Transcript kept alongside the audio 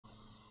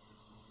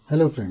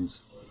Hello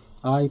friends,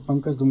 I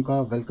Pankaj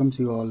Dumka welcomes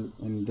you all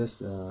in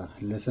this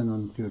lesson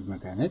on fluid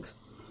mechanics.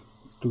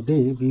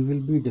 Today we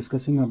will be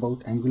discussing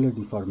about angular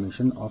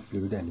deformation of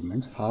fluid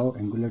elements, how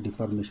angular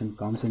deformation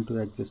comes into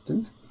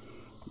existence,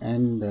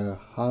 and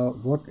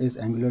what is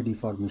angular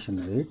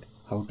deformation rate,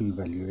 how to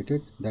evaluate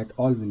it. That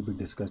all will be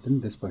discussed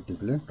in this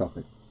particular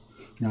topic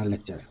in our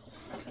lecture.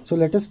 So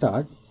let us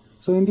start.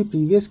 So in the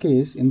previous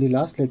case, in the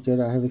last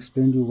lecture, I have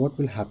explained you what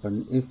will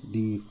happen if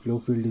the flow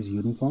field is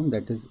uniform,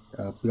 that is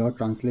pure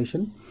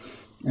translation,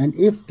 and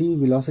if the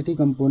velocity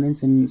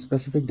components in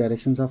specific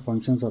directions are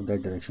functions of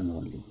that direction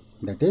only,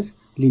 that is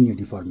linear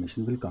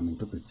deformation will come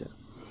into picture.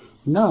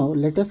 Now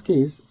let us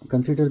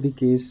consider the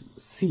case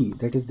C,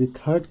 that is the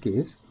third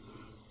case,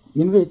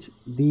 in which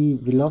the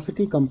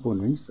velocity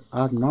components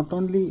are not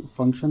only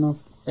function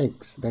of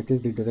x, that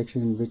is the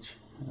direction in which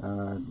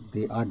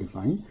they are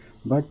defined,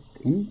 but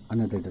in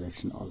another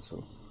direction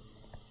also,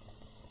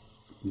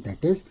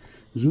 that is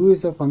u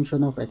is a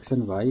function of x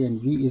and y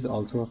and v is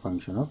also a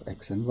function of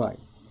x and y.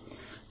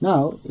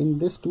 Now in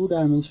this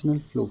two-dimensional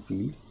flow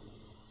field,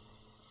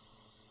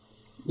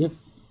 if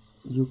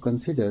you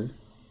consider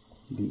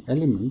the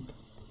element,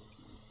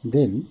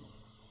 then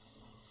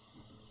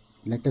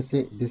let us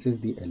say this is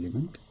the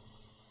element.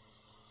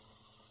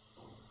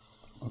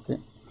 Okay,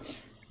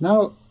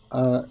 now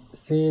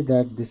say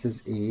that this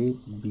is A,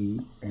 B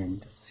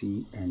and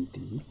C and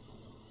D.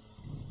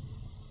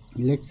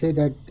 Let's say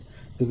that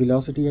the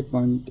velocity at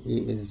point A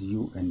is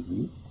u and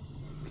v.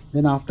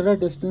 Then after a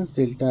distance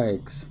delta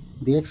x,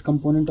 the x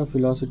component of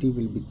velocity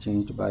will be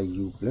changed by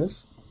u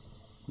plus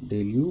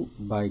del u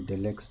by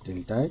del x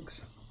delta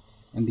x,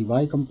 and the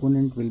y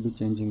component will be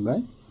changing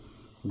by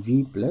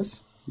v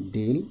plus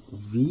del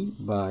v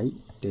by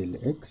del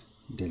x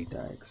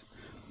delta x.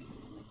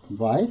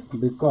 Why?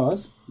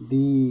 Because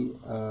the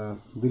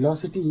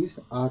velocities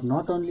are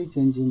not only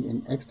changing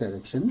in x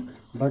direction,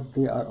 but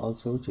they are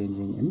also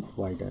changing in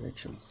y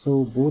direction.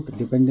 So both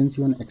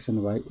dependency on x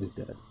and y is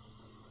there.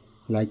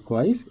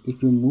 Likewise,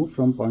 if you move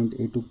from point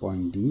A to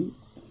point D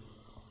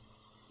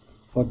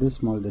for this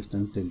small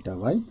distance delta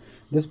y,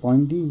 this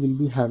point D will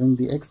be having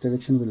the x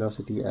direction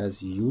velocity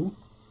as u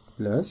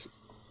plus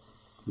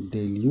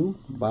del u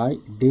by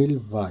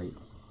del y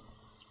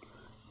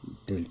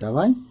delta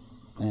y,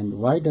 and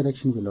y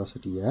direction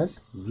velocity as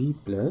v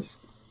plus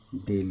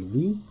del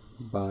v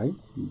by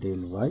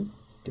del y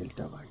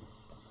delta y.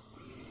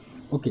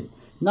 Okay,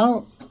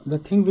 now the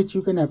thing which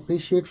you can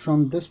appreciate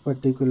from this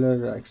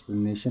particular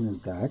explanation is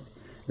that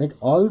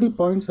all the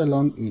points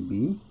along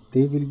AB,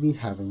 they will be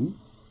having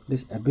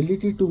this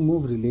ability to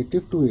move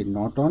relative to A,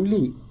 not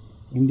only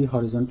in the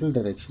horizontal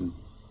direction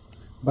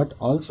but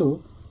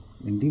also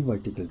in the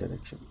vertical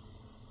direction,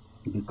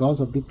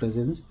 because of the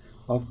presence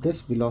of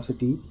this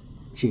velocity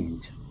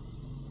change.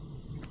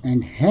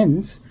 And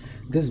hence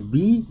this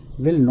B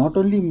will not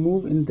only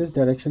move in this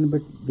direction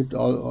but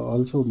will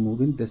also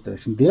move in this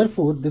direction.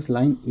 Therefore this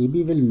line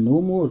AB will no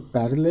more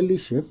parallelly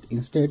shift,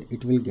 instead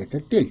it will get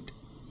a tilt.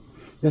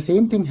 The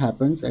same thing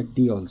happens at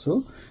D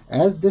also,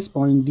 as this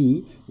point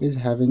D is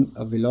having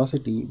a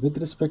velocity with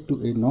respect to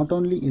A not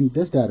only in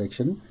this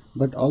direction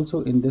but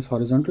also in this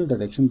horizontal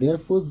direction.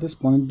 Therefore this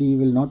point D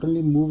will not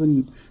only move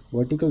in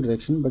vertical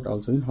direction but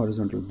also in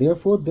horizontal.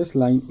 Therefore this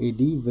line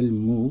AD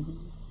will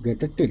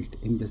get a tilt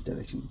in this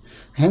direction.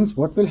 Hence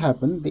what will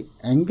happen, the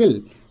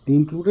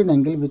included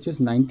angle, which is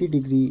 90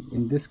 degree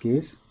in this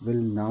case, will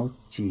now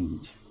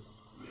change.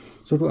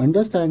 So to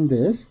understand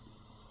this,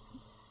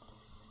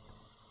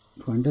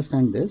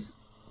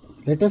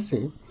 let us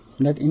say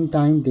that in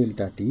time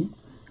delta t,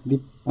 the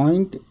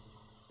point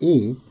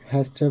A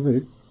has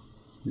traveled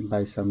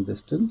by some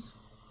distance,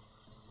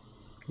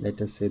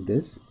 let us say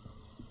this,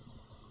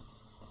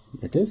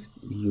 that is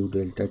u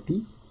delta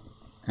t,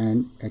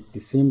 and at the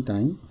same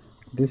time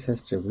this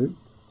has traveled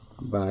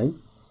by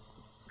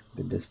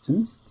the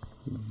distance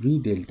v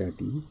delta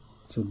t.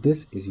 So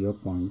this is your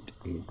point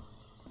A.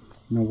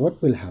 Now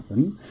what will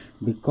happen,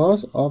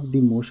 because of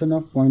the motion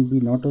of point B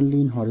not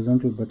only in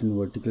horizontal but in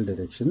vertical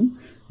direction,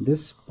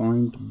 this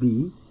point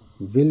B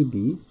will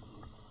be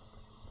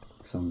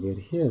somewhere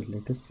here,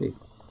 let us say.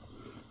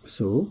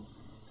 So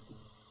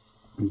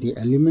the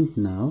element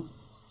now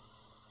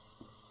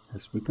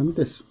has become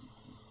this.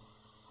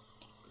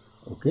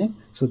 Okay,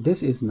 so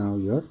this is now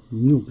your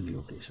new B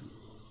location.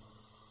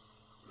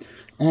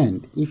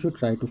 And if you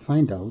try to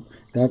find out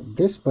that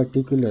this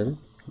particular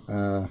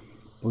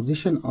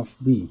position of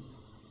B,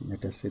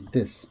 let us say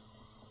this,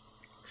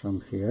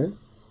 from here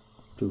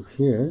to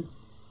here,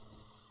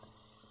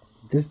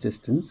 this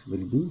distance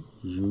will be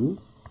u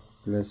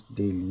plus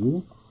del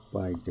u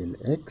by del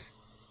x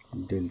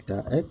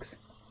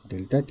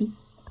delta t,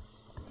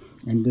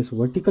 and this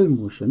vertical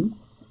motion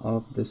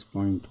of this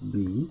point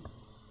B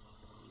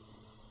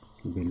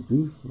will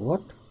be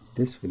what?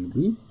 This will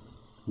be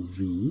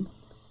v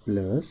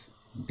plus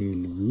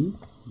del v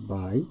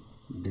by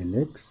del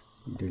x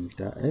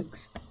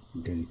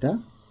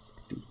delta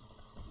t.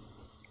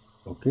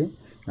 Okay,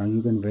 now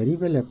you can very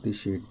well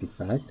appreciate the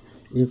fact,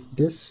 if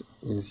this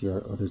is your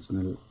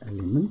original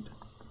element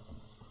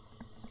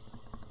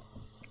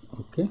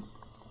Okay,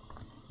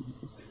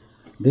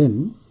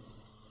 then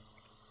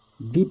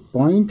the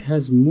point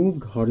has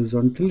moved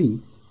horizontally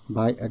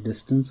by a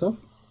distance of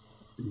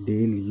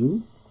del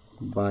u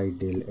by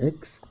del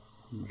x,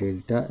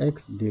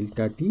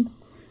 delta t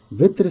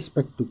with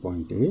respect to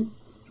point A,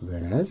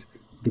 whereas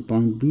the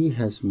point B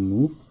has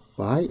moved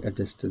by a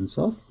distance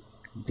of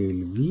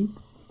del v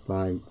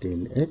by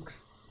del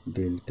x,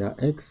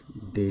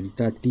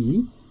 delta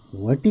t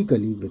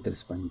vertically with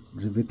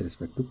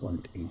respect to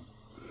point A.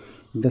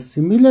 The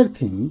similar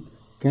thing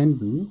can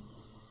be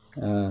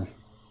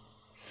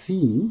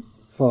seen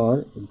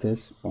for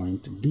this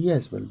point D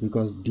as well,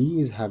 because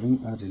D is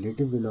having a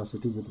relative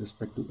velocity with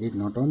respect to A,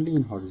 not only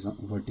in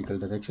vertical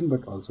direction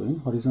but also in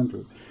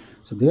horizontal.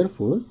 So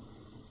therefore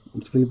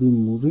it will be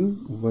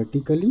moving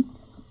vertically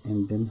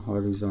and then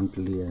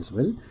horizontally as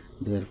well.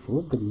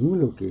 Therefore the new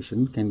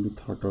location can be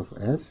thought of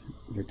as,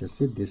 let us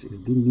say, this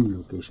is the new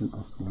location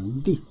of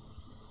point D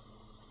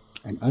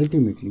and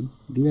ultimately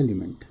the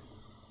element.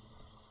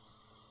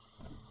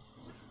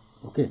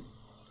 Okay,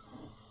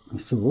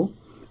 so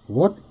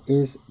what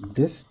is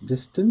this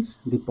distance?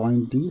 The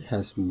point D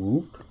has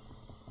moved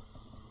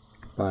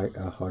by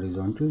a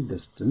horizontal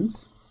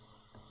distance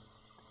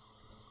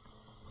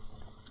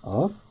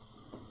of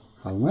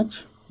how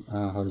much?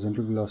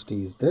 Horizontal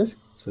velocity is this,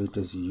 so it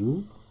is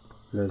u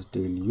plus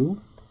del u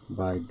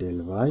by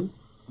del y,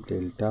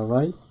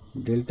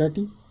 delta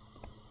t,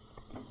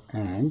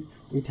 and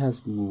it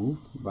has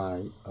moved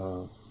by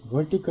a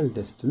vertical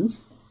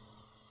distance.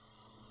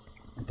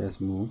 It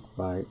has moved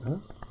by a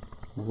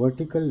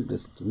vertical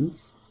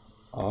distance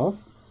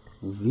of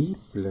v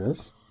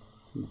plus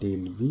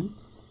del v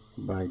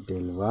by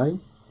del y,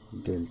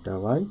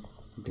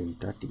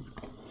 delta t.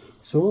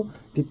 So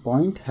the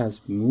point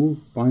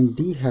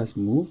D has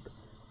moved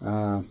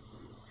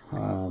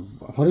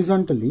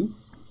horizontally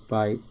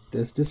by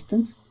this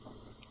distance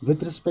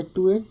with respect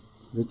to A,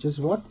 which is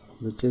what?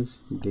 Which is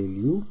del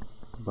u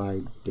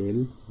by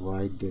del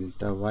y,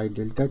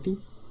 delta t,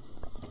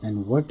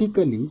 and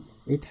vertically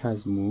it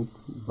has moved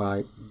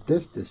by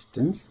this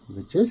distance,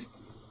 which is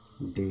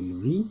del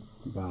v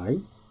by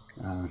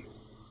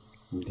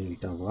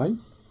delta y,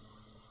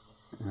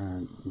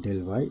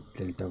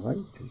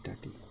 delta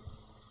t.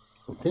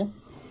 Okay,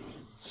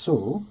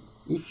 so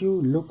if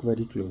you look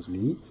very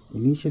closely,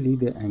 initially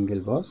the angle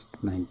was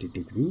 90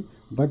 degree,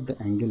 but the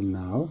angle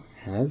now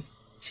has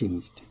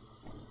changed.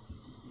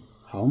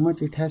 How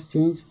much it has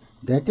changed?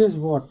 That is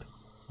what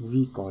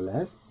we call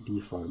as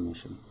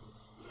deformation.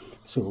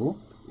 So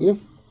if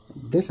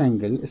this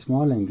angle, a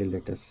small angle,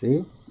 let us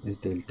say, is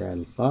delta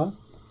alpha,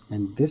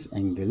 and this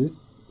angle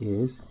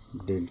is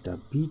delta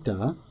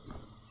beta,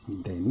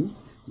 then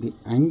the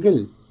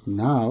angle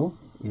now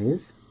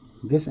is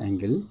this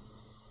angle.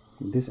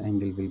 This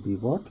angle will be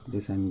what?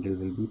 This angle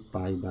will be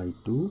pi by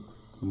 2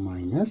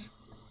 minus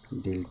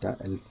delta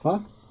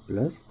alpha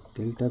plus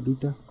delta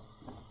beta.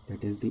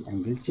 That is the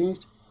angle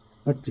changed,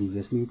 but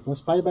previously it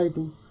was pi by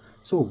 2.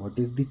 So what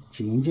is the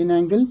change in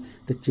angle?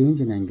 The change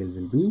in angle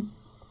will be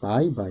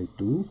pi by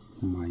 2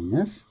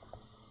 minus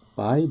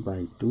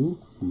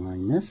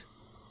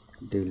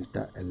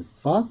delta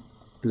alpha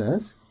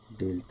plus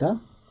delta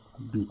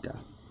beta.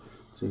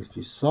 So if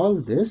we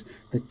solve this,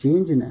 the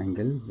change in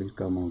angle will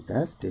come out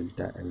as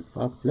delta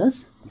alpha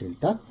plus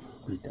delta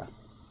beta.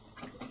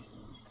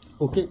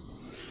 Okay,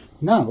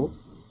 now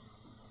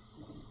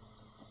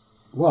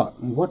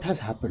what has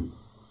happened?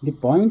 The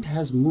point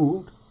has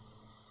moved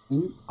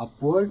in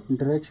upward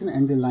direction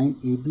and the line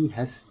AB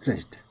has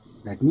stretched.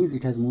 That means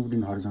it has moved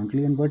in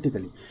horizontally and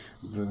vertically.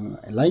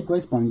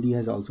 Likewise, point D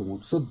has also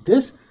moved. So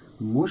this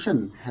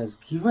motion has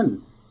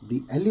given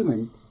the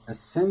element a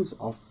sense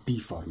of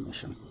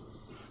deformation,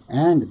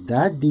 and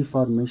that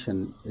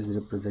deformation is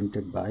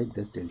represented by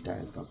this delta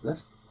alpha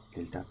plus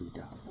delta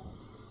beta.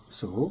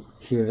 So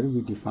here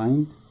we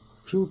define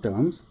few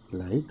terms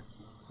like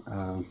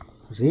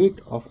rate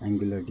of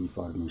angular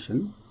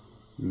deformation.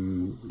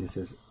 This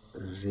is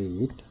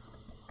rate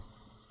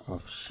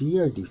of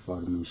shear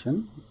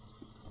deformation,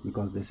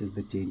 because this is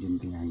the change in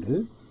the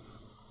angle,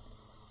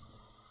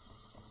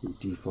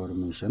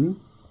 deformation,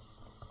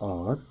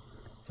 or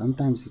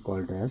sometimes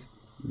called as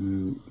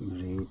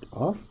rate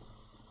of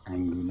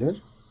angular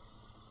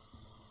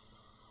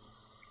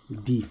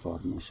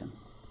deformation.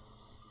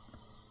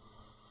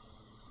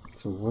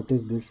 So what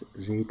is this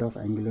rate of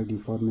angular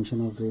deformation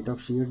or rate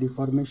of shear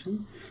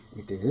deformation?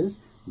 It is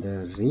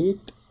the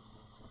rate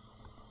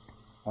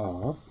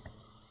of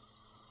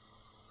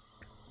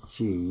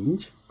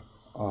change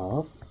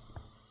of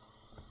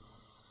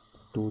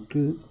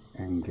total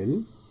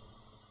angle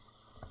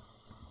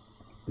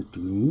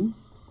between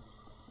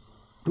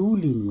two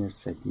linear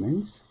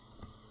segments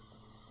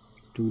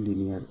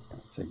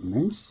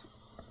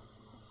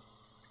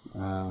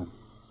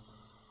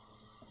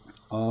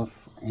of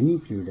any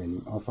fluid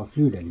element, of a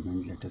fluid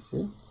element, let us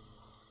say,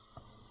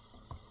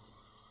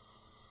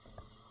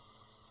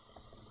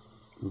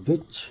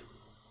 which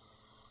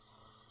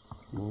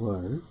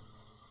were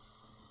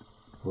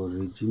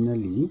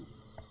originally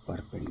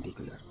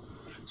perpendicular.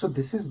 So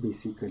this is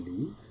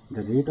basically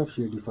the rate of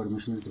shear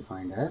deformation is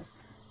defined as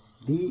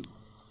the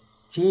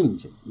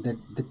change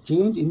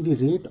in the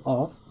rate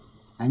of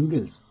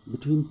angles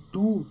between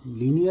two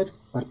linear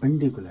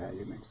perpendicular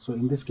elements. So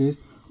in this case,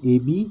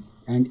 AB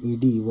and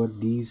AD were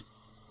these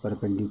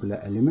perpendicular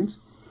elements,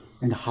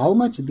 and how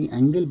much the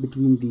angle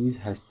between these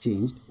has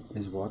changed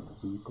is what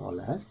we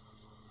call as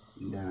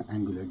the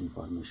angular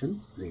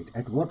deformation rate,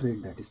 at what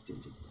rate that is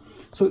changing.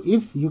 So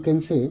if you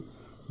can say,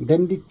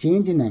 then the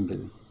change in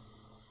angle,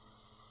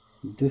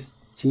 this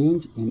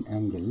change in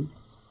angle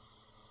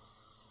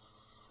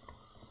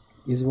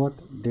is what?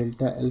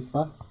 Delta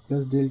alpha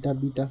plus delta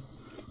beta.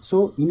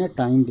 So in a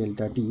time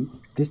delta t,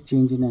 this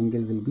change in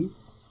angle will be,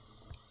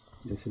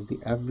 this is the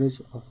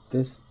average of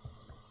this.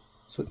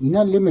 So in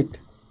a limit,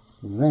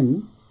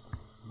 when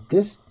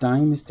this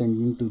time is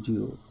tending to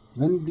 0,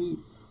 when the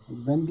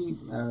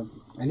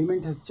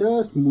element has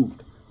just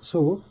moved,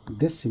 so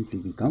this simply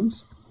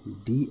becomes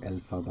d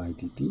alpha by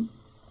dt,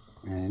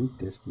 and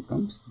this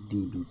becomes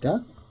d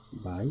beta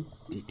by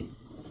dt.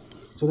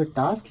 So the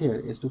task here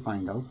is to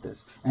find out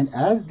this, and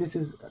as this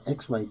is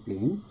xy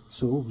plane,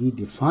 so we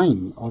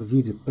define or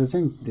we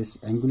represent this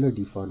angular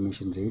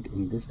deformation rate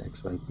in this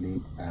xy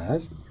plane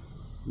as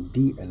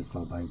d alpha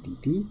by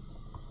dt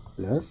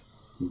plus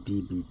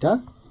d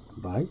beta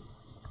by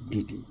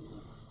dt.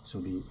 So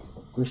the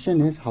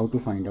question is how to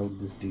find out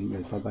this d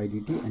alpha by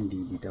dt and d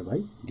beta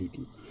by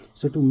dt.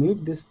 So to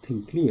make this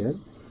thing clear,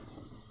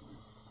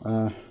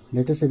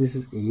 let us say this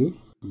is A,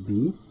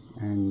 B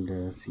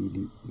and C,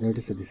 D. Let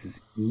us say this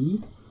is E,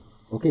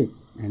 okay,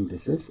 and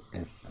this is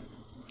F.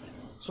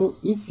 So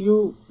if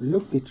you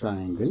look the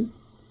triangle,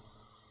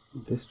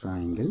 this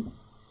triangle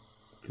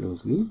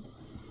closely,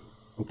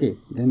 okay,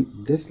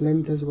 then this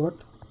length is what?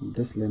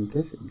 This length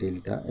is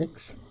delta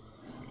x.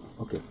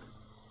 Okay,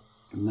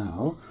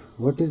 now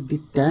what is the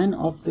tan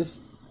of this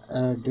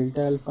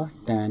delta alpha?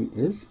 Tan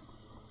is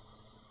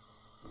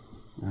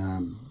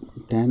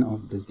tan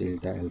of this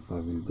delta alpha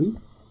will be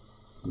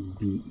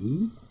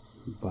BE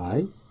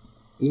by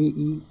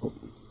AE,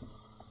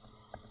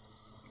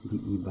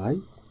 BE by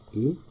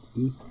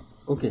AE.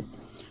 Okay,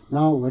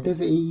 now what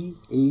is AE?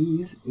 AE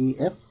is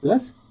AF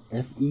plus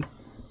FE.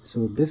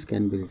 So this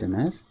can be written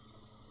as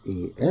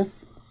AF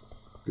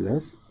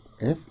plus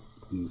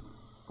FE.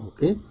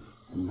 Okay,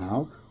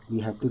 now we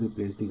have to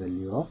replace the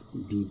value of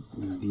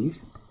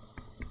these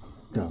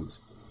terms.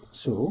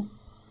 So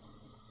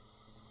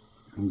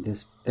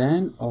this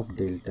tan of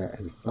delta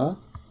alpha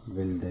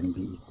will then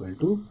be equal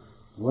to,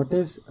 what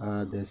is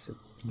this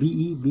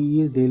BE?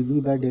 BE is del V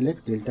by del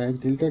X, delta X,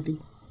 delta T.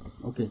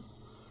 Okay,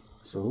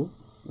 so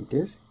it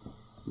is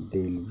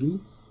del V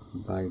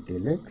by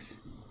del X,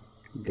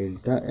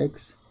 delta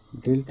X,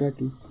 delta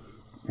T.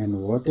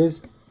 And what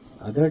is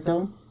other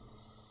term?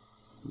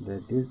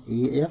 That is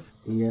AF.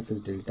 AF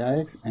is delta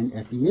X and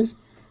FE is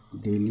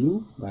del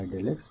U by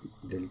del X,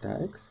 delta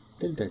X,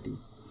 delta T.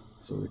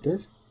 So it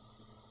is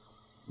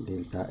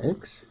delta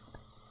X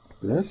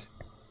plus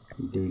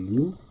del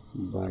U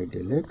by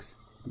del X,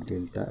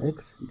 delta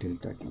X,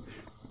 delta T.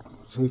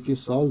 So if you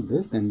solve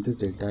this, then this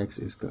delta X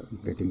is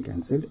getting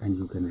cancelled, and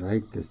you can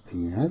write this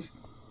thing as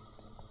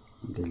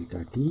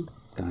delta T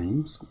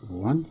times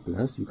 1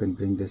 plus, you can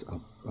bring this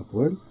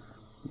upward,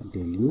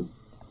 del U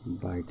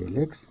by del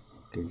X,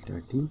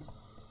 delta T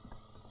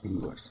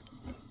inverse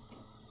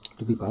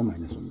to the power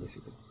minus 1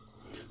 basically.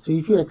 So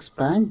if you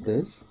expand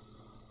this,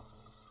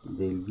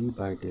 del V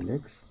by del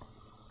X,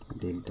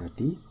 delta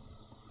T,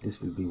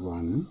 this will be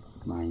 1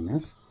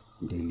 minus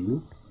del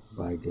U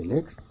by del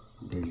X,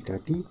 delta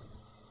T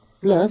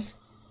plus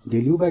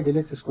del U by del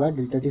X square,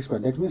 delta T square.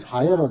 That means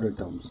higher order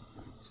terms.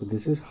 So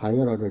this is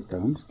higher order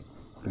terms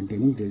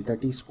containing delta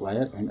T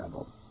square and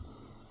above.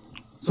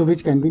 So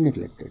which can be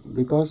neglected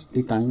because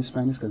the time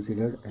span is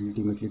considered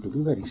ultimately to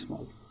be very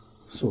small.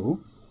 So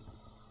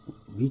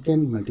we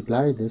can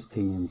multiply this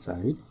thing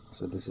inside.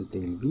 So this is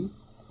del V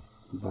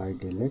by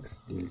del X,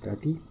 delta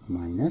T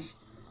minus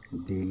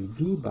del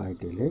V by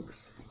del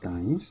X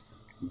times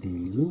del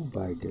U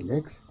by del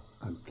X.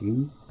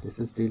 Again this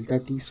is delta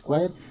T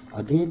square.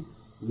 Again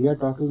we are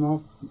talking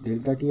of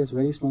delta T is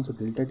very small, so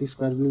delta T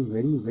square will be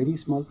very, very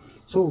small.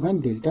 So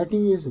when delta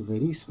T is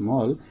very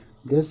small,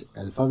 this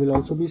alpha will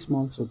also be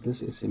small. So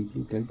this is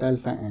simply delta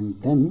alpha,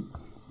 and then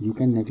you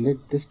can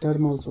neglect this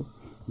term also.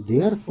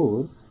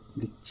 Therefore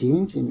the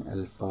change in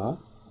alpha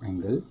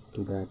angle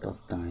to that of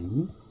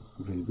time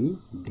will be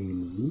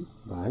del V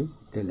by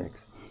del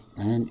X,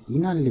 and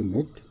in a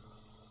limit,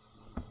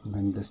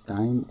 when this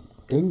time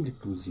tend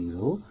to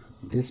 0,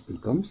 this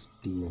becomes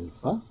d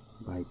alpha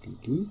by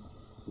dt,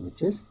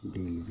 which is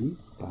del V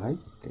by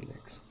del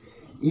X.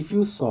 If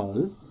you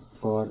solve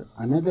for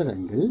another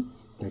angle,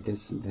 that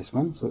is this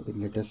one, so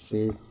let us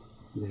say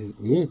this is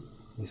A,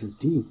 this is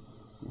D,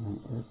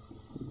 F,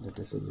 let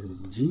us say this is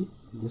G,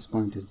 this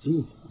point is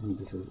G, and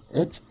this is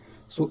H.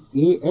 So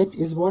AH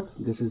is what?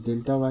 This is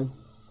delta Y.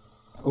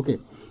 Okay,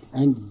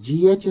 and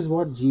GH is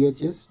what?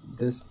 GH is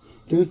this.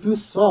 So if you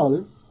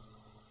solve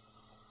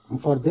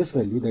for this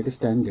value, that is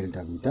tan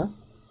delta beta,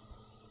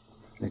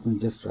 let me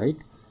just write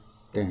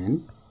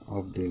tan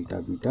of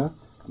delta beta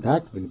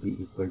that will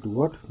be equal to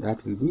what?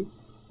 That will be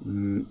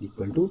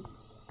equal to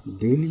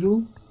del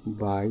u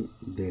by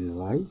del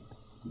y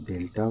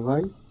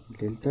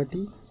delta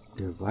t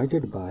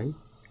divided by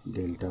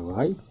delta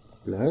y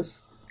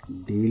plus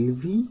del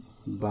v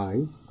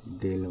by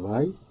del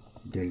y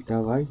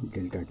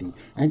delta t.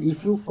 And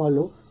if you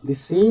follow the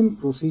same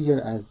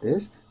procedure as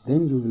this,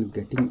 then you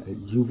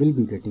will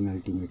be getting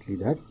ultimately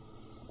that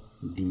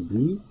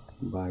dB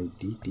by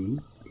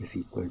dt is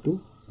equal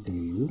to del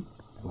u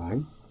by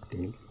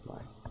del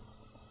y.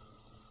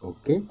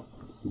 Okay,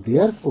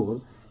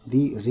 therefore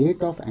the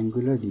rate of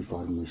angular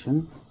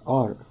deformation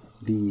or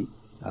the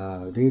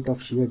rate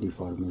of shear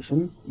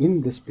deformation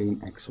in this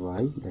plane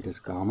xy, that is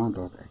gamma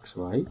dot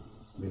xy,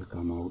 will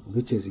come out,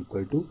 which is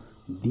equal to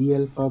d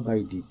alpha by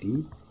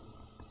dt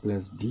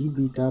plus d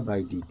beta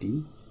by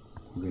dt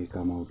will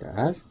come out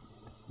as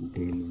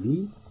del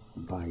v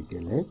by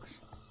del x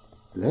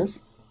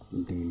plus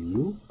del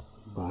u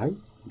by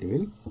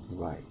del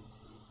y.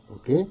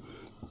 Okay,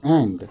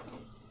 and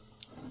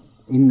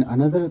in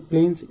another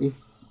planes, if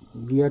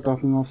we are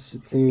talking of,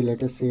 say,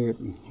 let us say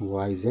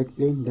yz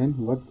plane, then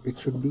what it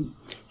should be,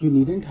 you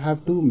needn't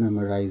have to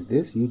memorize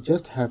this, you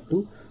just have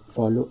to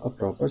follow a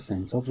proper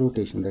sense of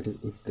rotation. That is,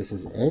 if this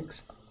is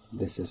x,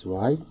 this is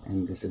y,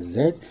 and this is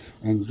z,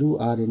 and you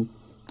are in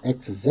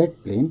xz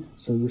plane,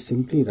 so you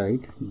simply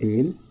write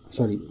you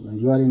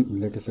are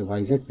in, let us say,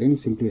 yz plane, you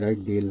simply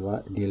write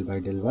del by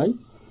del y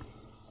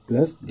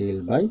plus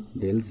del by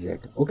del z.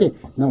 Okay,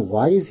 now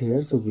y is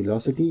here, so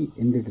velocity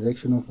in the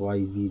direction of y,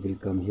 v will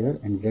come here,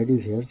 and z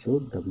is here, so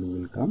w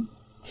will come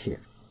here,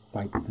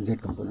 by z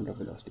component of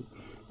velocity.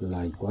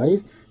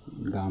 Likewise,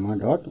 gamma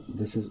dot,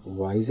 this is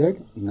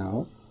yz,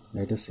 now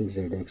let us say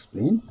zx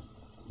plane,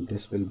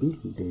 this will be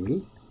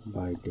del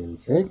by del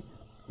z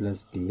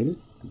plus del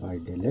by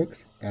del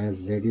x. As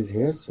z is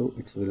here, so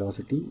its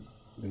velocity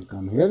will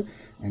come here,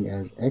 and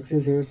as x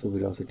is here, so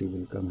velocity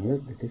will come here,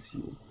 that is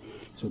u.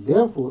 So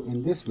therefore,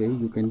 in this way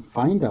you can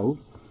find out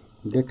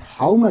that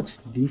how much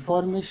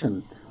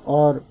deformation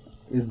or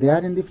is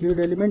there in the fluid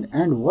element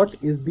and what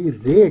is the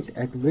rate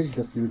at which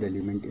the fluid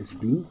element is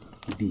being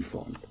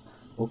deformed.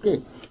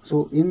 Okay,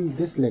 so in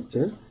this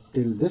lecture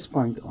till this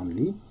point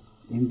only.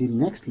 In the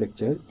next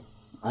lecture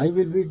I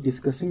will be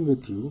discussing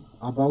with you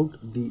about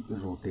the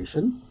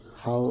rotation,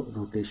 how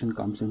rotation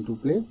comes into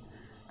play,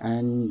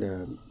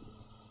 and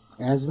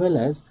as well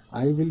as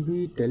I will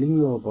be telling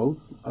you about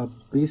a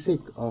basic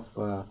of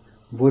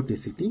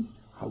vorticity,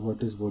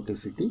 what is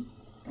vorticity,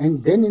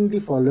 and then in the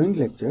following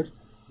lecture,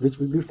 which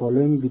will be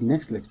following the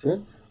next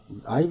lecture,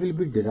 I will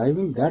be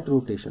deriving that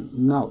rotation.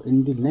 Now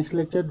in the next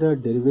lecture the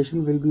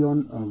derivation will be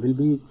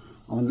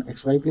on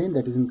xy plane,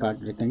 that is in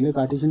rectangular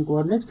Cartesian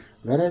coordinates,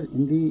 whereas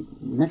in the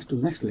next to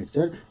next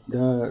lecture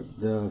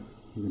the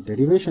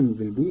derivation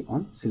will be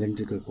on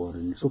cylindrical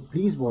coordinates. So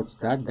please watch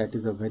that, that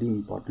is a very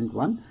important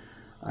one,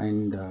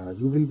 and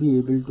you will be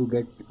able to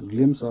get a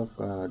glimpse of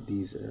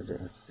these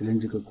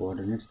cylindrical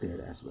coordinates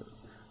there as well.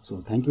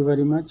 So thank you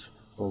very much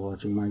for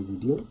watching my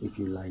video. If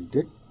you liked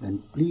it,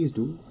 then please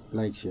do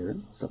like, share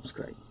and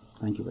subscribe.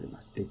 Thank you very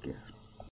much. Take care.